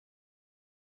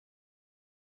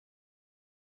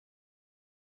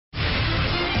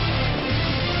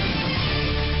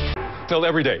Well,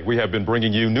 every day we have been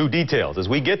bringing you new details as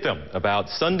we get them about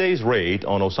Sunday's raid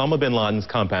on Osama bin Laden's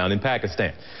compound in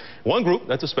Pakistan. One group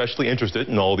that's especially interested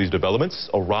in all these developments,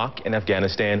 Iraq and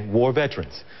Afghanistan war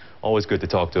veterans. Always good to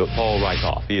talk to Paul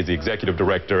Rieckhoff. He is the executive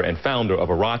director and founder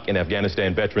of Iraq and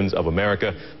Afghanistan Veterans of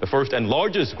America, the first and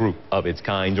largest group of its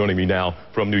kind, joining me now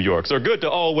from New York. Sir, good to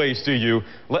always see you.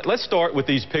 Let's start with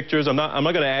these pictures. I'm not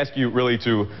going to ask you really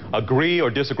to agree or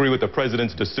disagree with the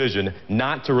president's decision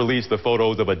not to release the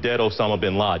photos of a dead Osama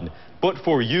bin Laden. But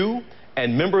for you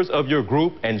and members of your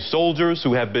group and soldiers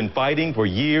who have been fighting for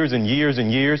years and years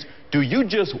and years, do you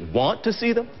just want to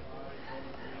see them?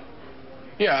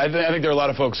 Yeah, I think there are a lot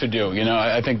of folks who do. You know,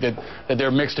 I think that there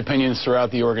are mixed opinions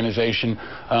throughout the organization,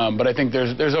 but I think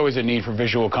there's always a need for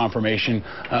visual confirmation,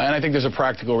 and I think there's a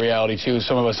practical reality too.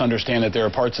 Some of us understand that there are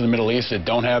parts of the Middle East that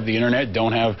don't have the internet,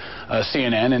 don't have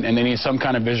CNN, and they need some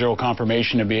kind of visual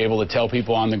confirmation to be able to tell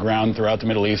people on the ground throughout the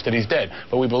Middle East that he's dead.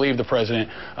 But we believe the president.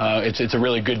 It's a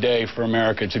really good day for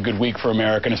America. It's a good week for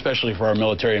America, and especially for our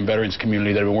military and veterans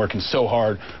community that have been working so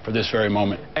hard for this very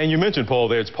moment. And you mentioned, Paul,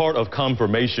 that it's part of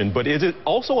confirmation, but is it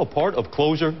also a part of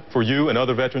closure for you and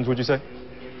other veterans, would you say?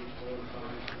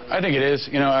 I think it is.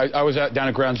 You know, I was down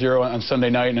at Ground Zero on Sunday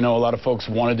night, and I know a lot of folks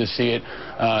wanted to see it,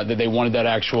 that they wanted that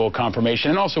actual confirmation.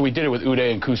 And also, we did it with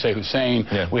Uday and Qusay Hussein.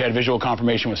 Yeah. We had visual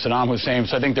confirmation with Saddam Hussein,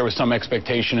 so I think there was some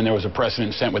expectation and there was a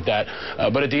precedent set with that.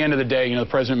 But at the end of the day, you know, the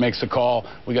president makes the call.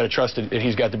 We got to trust that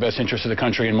he's got the best interest of the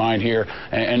country in mind here,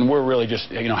 and we're really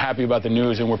just, you know, happy about the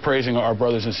news, and we're praising our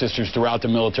brothers and sisters throughout the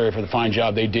military for the fine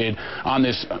job they did on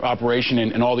this operation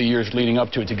and all the years leading up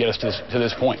to it to get us to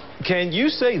this point. Can you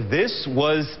say this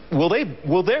was?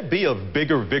 Will there be a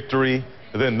bigger victory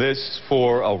than this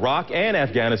for Iraq and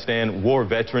Afghanistan war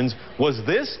veterans? Was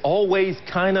this always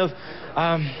kind of,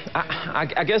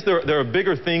 I guess there are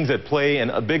bigger things at play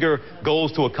and bigger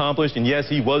goals to accomplish, and yes,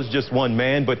 he was just one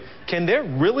man, but can there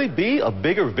really be a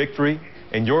bigger victory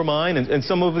in your mind and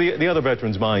some of the other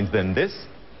veterans' minds than this?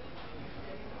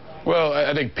 Well,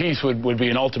 I think peace would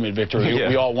be an ultimate victory. Yeah.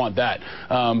 We all want that.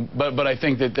 But I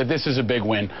think that this is a big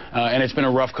win. And it's been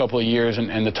a rough couple of years,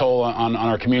 and the toll on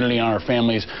our community and on our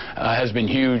families has been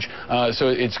huge. So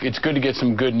it's good to get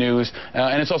some good news.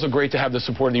 And it's also great to have the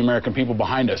support of the American people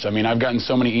behind us. I mean, I've gotten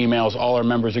so many emails. All our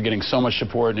members are getting so much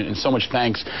support and so much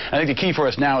thanks. I think the key for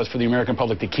us now is for the American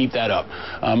public to keep that up.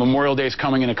 Memorial Day is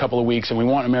coming in a couple of weeks, and we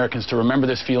want Americans to remember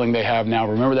this feeling they have now,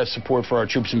 remember that support for our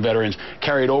troops and veterans,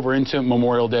 carry it over into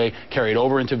Memorial Day, carry it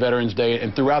over into Veterans Day,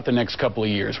 and throughout the next couple of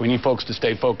years. We need folks to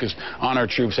stay focused on our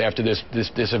troops after this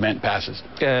event passes.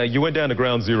 You went down to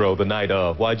Ground Zero the night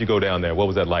of. Why'd you go down there? What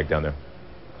was that like down there?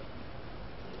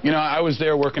 You know, I was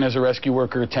there working as a rescue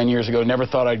worker 10 years ago. Never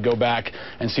thought I'd go back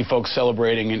and see folks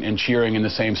celebrating and cheering in the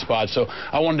same spot. So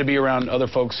I wanted to be around other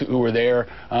folks who were there.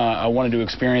 I wanted to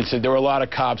experience it. There were a lot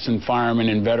of cops and firemen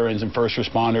and veterans and first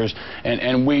responders.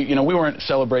 And we, you know, we weren't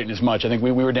celebrating as much. I think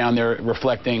we were down there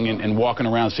reflecting and walking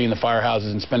around, seeing the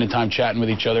firehouses and spending time chatting with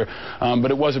each other.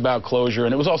 But it was about closure,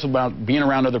 and it was also about being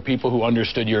around other people who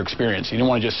understood your experience. You didn't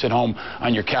want to just sit home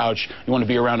on your couch. You want to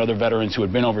be around other veterans who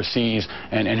had been overseas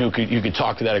and who you could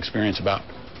talk to that experience about.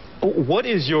 What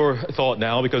is your thought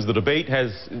now, because the debate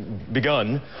has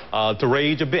begun to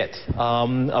rage a bit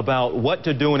about what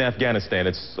to do in Afghanistan?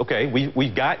 It's okay,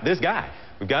 we've got this guy.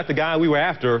 We've got the guy we were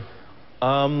after.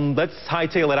 Let's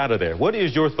hightail it out of there. What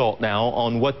is your thought now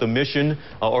on what the mission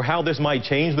or how this might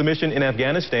change the mission in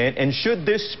Afghanistan, and should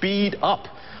this speed up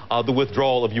the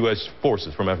withdrawal of U.S.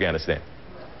 forces from Afghanistan?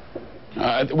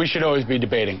 We should always be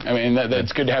debating. I mean,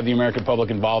 that's good to have the American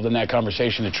public involved in that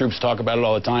conversation. The troops talk about it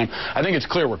all the time. I think it's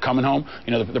clear we're coming home.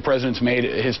 You know, the president's made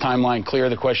his timeline clear.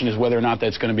 The question is whether or not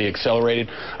that's going to be accelerated.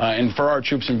 And for our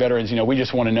troops and veterans, you know, we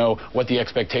just want to know what the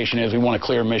expectation is. We want a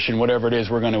clear mission. Whatever it is,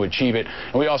 we're going to achieve it.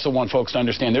 And we also want folks to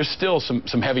understand there's still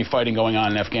some heavy fighting going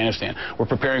on in Afghanistan. We're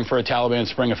preparing for a Taliban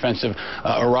spring offensive.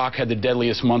 Iraq had the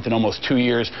deadliest month in almost 2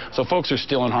 years. So folks are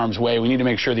still in harm's way. We need to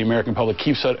make sure the American public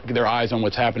keeps their eyes on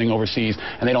what's happening overseas,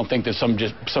 and they don't think that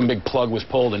some big plug was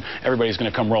pulled and everybody's going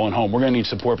to come rolling home. We're going to need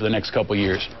support for the next couple of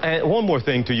years. And one more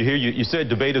thing to you here. You said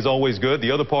debate is always good.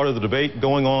 The other part of the debate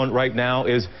going on right now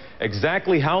is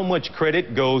exactly how much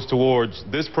credit goes towards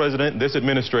this president, this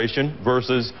administration,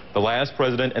 versus the last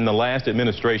president and the last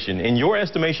administration. In your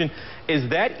estimation, is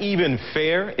that even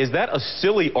fair? Is that a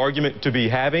silly argument to be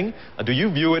having? Do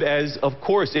you view it as, of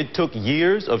course, it took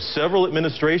years of several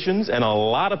administrations and a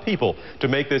lot of people to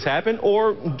make this happen?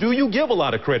 Or do you give a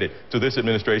lot of credit to this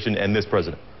administration and this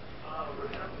president?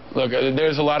 Look,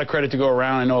 there's a lot of credit to go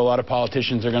around. I know a lot of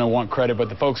politicians are going to want credit, but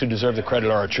the folks who deserve the credit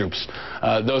are our troops.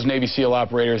 Those Navy SEAL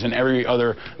operators and every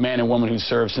other man and woman who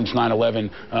served since 9/11,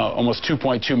 almost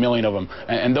 2.2 million of them.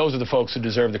 And those are the folks who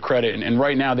deserve the credit. And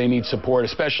right now they need support,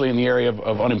 especially in the area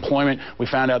of unemployment. We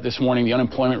found out this morning the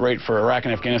unemployment rate for Iraq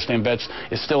and Afghanistan vets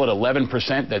is still at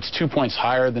 11%. That's 2 points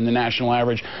higher than the national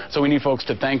average. So we need folks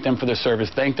to thank them for their service,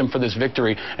 thank them for this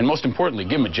victory, and most importantly,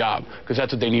 give them a job, because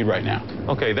that's what they need right now.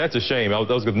 Okay, that's a shame. That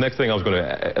was the next thing I was going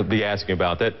to be asking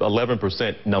about, that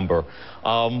 11% number.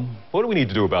 What do we need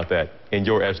to do about that, in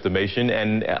your estimation?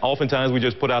 And oftentimes we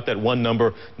just put out that one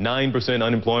number, 9%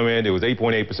 unemployment. It was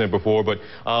 8.8% before. But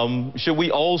should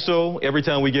we also, every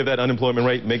time we give that unemployment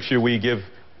rate, make sure we give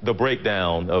the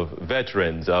breakdown of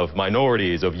veterans, of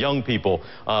minorities, of young people?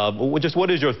 Just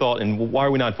what is your thought, and why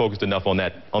are we not focused enough on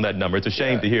that number? It's a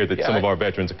shame to hear that some of our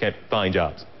veterans can't find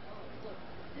jobs.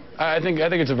 I think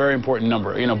it's a very important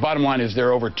number. You know, bottom line is there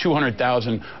are over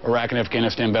 200,000 Iraq and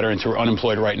Afghanistan veterans who are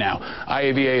unemployed right now.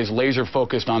 IAVA is laser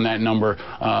focused on that number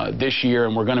this year,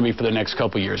 and we're going to be for the next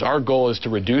couple of years. Our goal is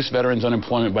to reduce veterans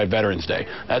unemployment by Veterans Day.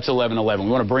 That's 11/11. We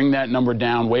want to bring that number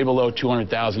down way below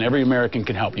 200,000. Every American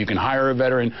can help. You can hire a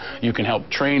veteran. You can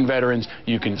help train veterans.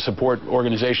 You can support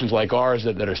organizations like ours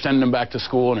that are sending them back to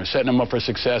school and are setting them up for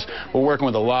success. We're working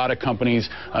with a lot of companies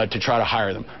to try to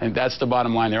hire them. And that's the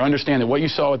bottom line there. Understand that what you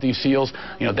saw with these SEALs,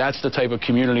 you know, that's the type of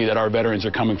community that our veterans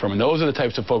are coming from. And those are the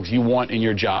types of folks you want in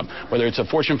your job. Whether it's a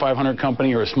Fortune 500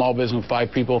 company or a small business with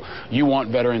 5 people, you want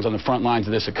veterans on the front lines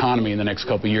of this economy in the next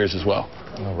couple of years as well.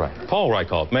 All right. Paul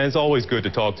Rieckhoff, man, it's always good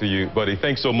to talk to you, buddy.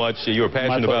 Thanks so much. You're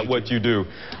passionate about what you do.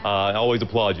 I always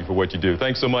applaud you for what you do.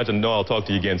 Thanks so much, and I know I'll talk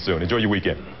to you again soon. Enjoy your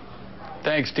weekend.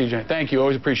 Thanks, TJ. Thank you.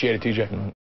 Always appreciate it,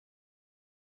 TJ.